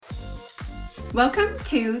Welcome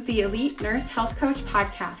to the Elite Nurse Health Coach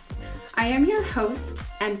Podcast. I am your host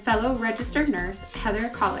and fellow registered nurse, Heather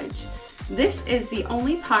College. This is the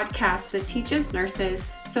only podcast that teaches nurses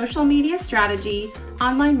social media strategy,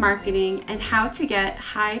 online marketing, and how to get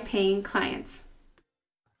high-paying clients.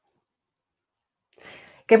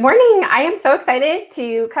 Good morning. I am so excited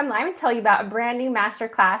to come live and tell you about a brand new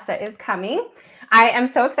masterclass that is coming. I am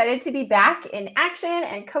so excited to be back in action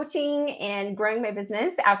and coaching and growing my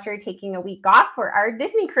business after taking a week off for our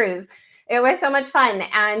Disney cruise. It was so much fun.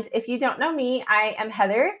 And if you don't know me, I am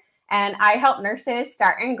Heather, and I help nurses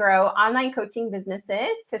start and grow online coaching businesses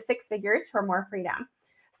to six figures for more freedom.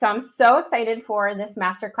 So I'm so excited for this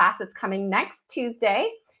masterclass that's coming next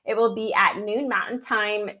Tuesday. It will be at noon Mountain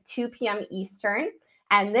Time, 2 p.m. Eastern.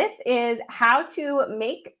 And this is how to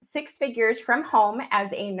make six figures from home as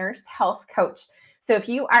a nurse health coach. So if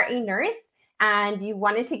you are a nurse and you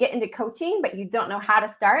wanted to get into coaching, but you don't know how to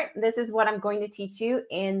start, this is what I'm going to teach you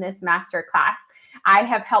in this masterclass. I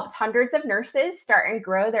have helped hundreds of nurses start and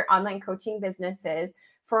grow their online coaching businesses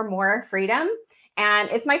for more freedom. And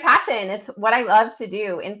it's my passion. It's what I love to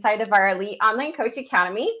do. Inside of our Elite Online Coach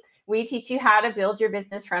Academy, we teach you how to build your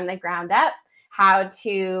business from the ground up, how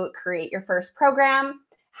to create your first program,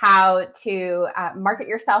 how to market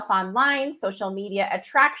yourself online, social media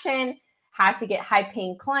attraction, how to get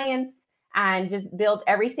high-paying clients, and just build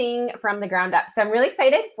everything from the ground up. So I'm really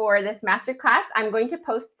excited for this masterclass. I'm going to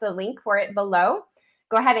post the link for it below.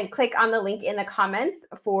 Go ahead and click on the link in the comments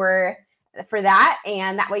for that,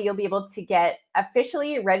 and that way you'll be able to get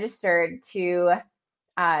officially registered to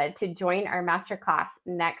join our masterclass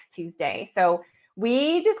next Tuesday. So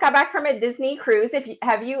we just got back from a Disney cruise.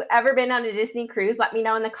 Have you ever been on a Disney cruise? Let me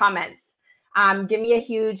know in the comments. Give me a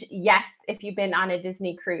huge yes if you've been on a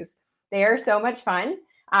Disney cruise. They are so much fun.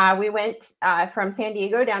 We went from San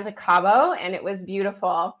Diego down to Cabo, and it was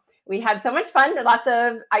beautiful. We had so much fun. Lots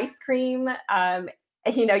of ice cream.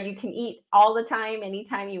 You can eat all the time,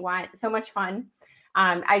 anytime you want. So much fun.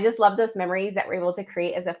 I just love those memories that we're able to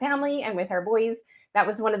create as a family and with our boys. That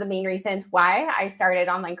was one of the main reasons why I started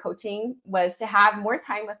online coaching, was to have more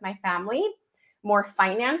time with my family, more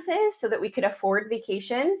finances so that we could afford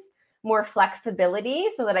vacations, more flexibility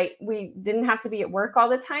so that we didn't have to be at work all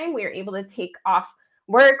the time. We were able to take off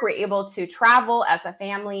work. We're able to travel as a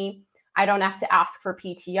family. I don't have to ask for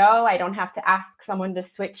PTO. I don't have to ask someone to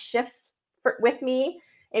switch shifts with me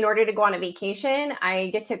in order to go on a vacation. I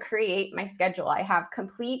get to create my schedule. I have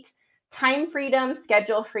complete time freedom,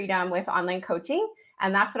 schedule freedom with online coaching.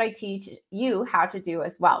 And that's what I teach you how to do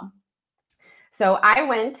as well. So I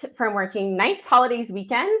went from working nights, holidays,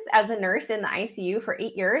 weekends as a nurse in the ICU for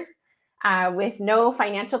 8 years with no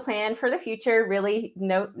financial plan for the future, really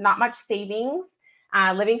not much savings,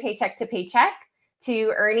 living paycheck to paycheck,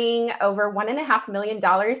 to earning over $1.5 million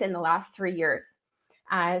in the last 3 years.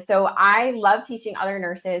 So I love teaching other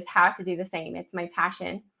nurses how to do the same. It's my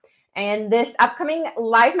passion. And this upcoming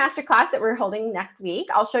live masterclass that we're holding next week,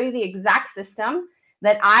 I'll show you the exact system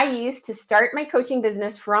that I use to start my coaching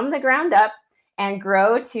business from the ground up and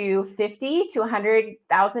grow to $50,000 to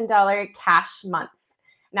 $100,000 cash months.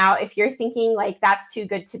 Now, if you're thinking like that's too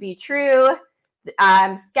good to be true,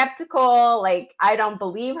 I'm skeptical, like I don't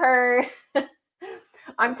believe her.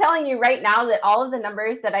 I'm telling you right now that all of the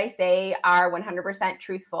numbers that I say are 100%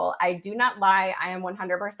 truthful. I do not lie. I am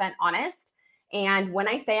 100% honest. And when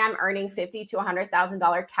I say I'm earning $50,000 to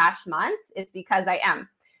 $100,000 cash months, it's because I am.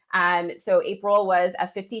 So April was a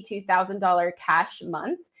 $52,000 cash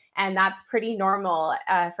month, and that's pretty normal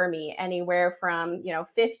for me. Anywhere from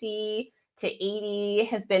 50 to 80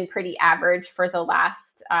 has been pretty average for the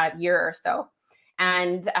last year or so.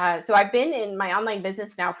 And so I've been in my online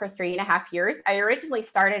business now for 3.5 years. I originally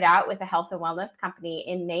started out with a health and wellness company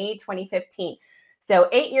in May 2015. So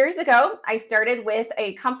 8 years ago, I started with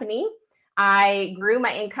a company. I grew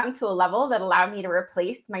my income to a level that allowed me to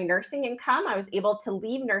replace my nursing income. I was able to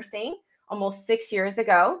leave nursing almost 6 years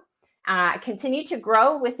ago. I continued to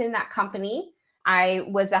grow within that company. I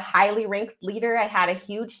was a highly ranked leader. I had a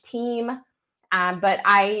huge team, but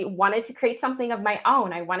I wanted to create something of my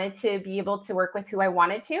own. I wanted to be able to work with who I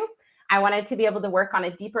wanted to. I wanted to be able to work on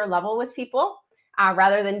a deeper level with people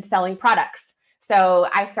rather than selling products. So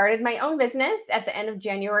I started my own business at the end of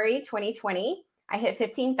January 2020. I hit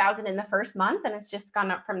 15,000 in the first month, and it's just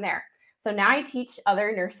gone up from there. So now I teach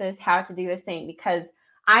other nurses how to do the same, because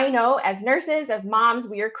I know as nurses, as moms,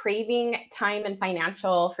 we are craving time and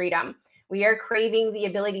financial freedom. We are craving the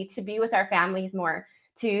ability to be with our families more,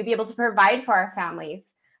 to be able to provide for our families,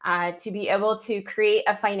 to be able to create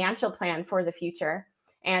a financial plan for the future.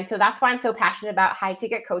 And so that's why I'm so passionate about high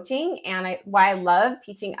ticket coaching, and why I love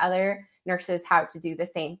teaching other nurses how to do the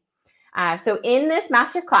same. So in this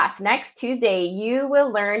masterclass next Tuesday, you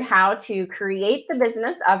will learn how to create the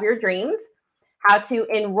business of your dreams, how to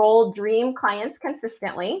enroll dream clients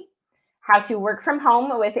consistently, how to work from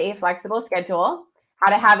home with a flexible schedule,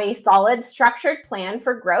 how to have a solid structured plan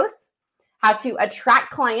for growth, how to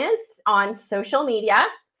attract clients on social media.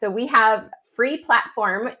 So we have free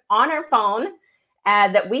platform on our phone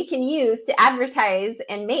that we can use to advertise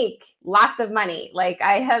and make lots of money. Like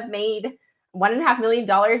I have made $1.5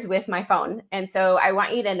 million with my phone. And so I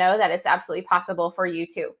want you to know that it's absolutely possible for you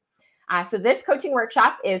too. So this coaching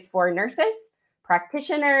workshop is for nurses,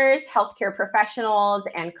 practitioners, healthcare professionals,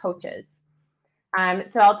 and coaches.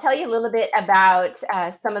 So I'll tell you a little bit about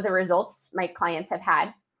some of the results my clients have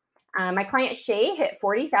had. My client Shay hit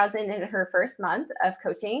 40,000 in her first month of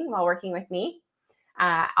coaching while working with me.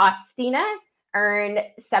 Austina earned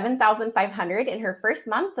 7,500 in her first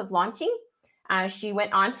month of launching. She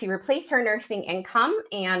went on to replace her nursing income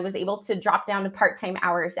and was able to drop down to part-time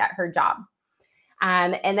hours at her job.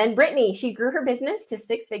 And then Brittany, she grew her business to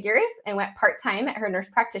 6 figures and went part-time at her nurse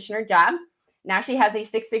practitioner job. Now she has a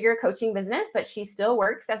 6-figure coaching business, but she still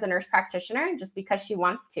works as a nurse practitioner just because she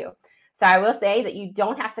wants to. So I will say that you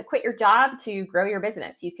don't have to quit your job to grow your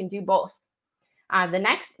business. You can do both. The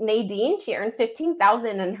next, Nadine, she earned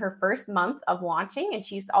 15,000 in her first month of launching, and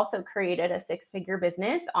she's also created a 6-figure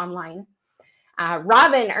business online.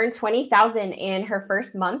 Robin earned 20,000 in her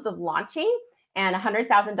first month of launching and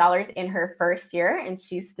 $100,000 in her first year, and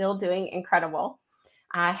she's still doing incredible.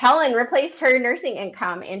 Helen replaced her nursing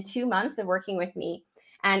income in 2 months of working with me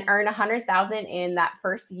and earned $100,000 in that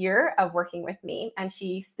first year of working with me, and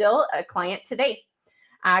she's still a client today.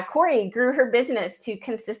 Corey grew her business to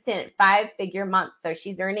consistent 5-figure months, so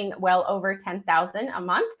she's earning well over $10,000 a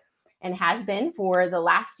month and has been for the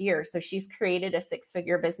last year. So she's created a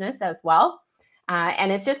 6-figure business as well,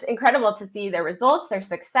 and it's just incredible to see their results, their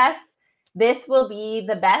success. This will be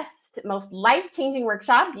the best, most life-changing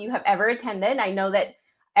workshop you have ever attended. I know that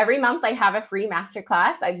every month I have a free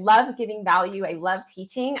masterclass. I love giving value. I love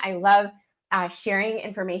teaching. I love sharing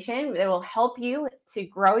information that will help you to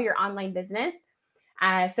grow your online business.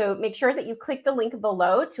 So make sure that you click the link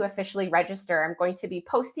below to officially register. I'm going to be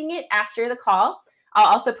posting it after the call. I'll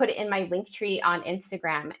also put it in my link tree on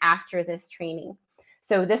Instagram after this training.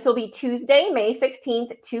 So this will be Tuesday, May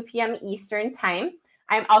 16th, 2 p.m. Eastern time.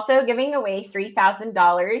 I'm also giving away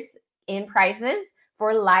 $3,000 in prizes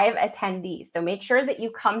for live attendees. So make sure that you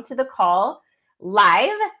come to the call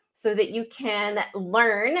live so that you can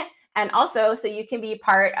learn and also so you can be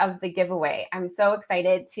part of the giveaway. I'm so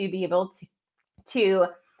excited to be able to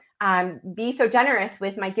be so generous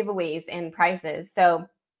with my giveaways and prizes. So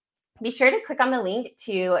be sure to click on the link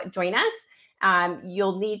to join us.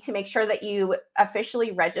 You'll need to make sure that you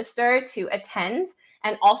officially register to attend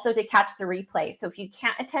and also to catch the replay. So if you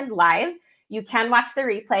can't attend live, you can watch the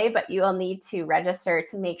replay, but you will need to register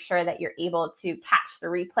to make sure that you're able to catch the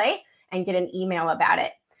replay and get an email about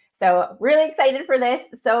it. So really excited for this.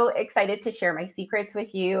 So excited to share my secrets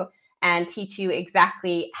with you and teach you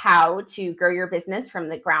exactly how to grow your business from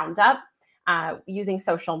the ground up using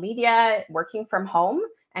social media, working from home,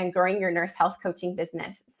 and growing your nurse health coaching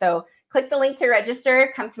business. So click the link to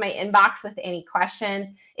register, come to my inbox with any questions.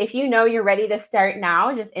 If you know you're ready to start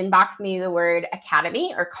now, just inbox me the word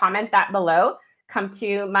academy or comment that below. Come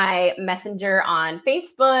to my messenger on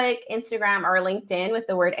Facebook, Instagram, or LinkedIn with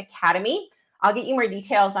the word academy. I'll get you more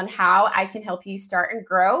details on how I can help you start and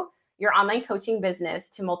grow your online coaching business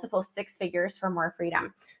to multiple 6 figures for more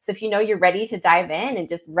freedom. So if you know you're ready to dive in and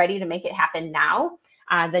just ready to make it happen now,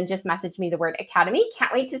 then just message me the word academy.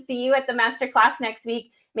 Can't wait to see you at the masterclass next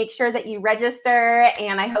week. Make sure that you register,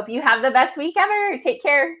 and I hope you have the best week ever. Take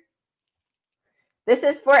care. This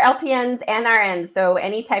is for LPNs and RNs, so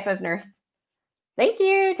any type of nurse. Thank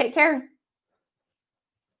you. Take care.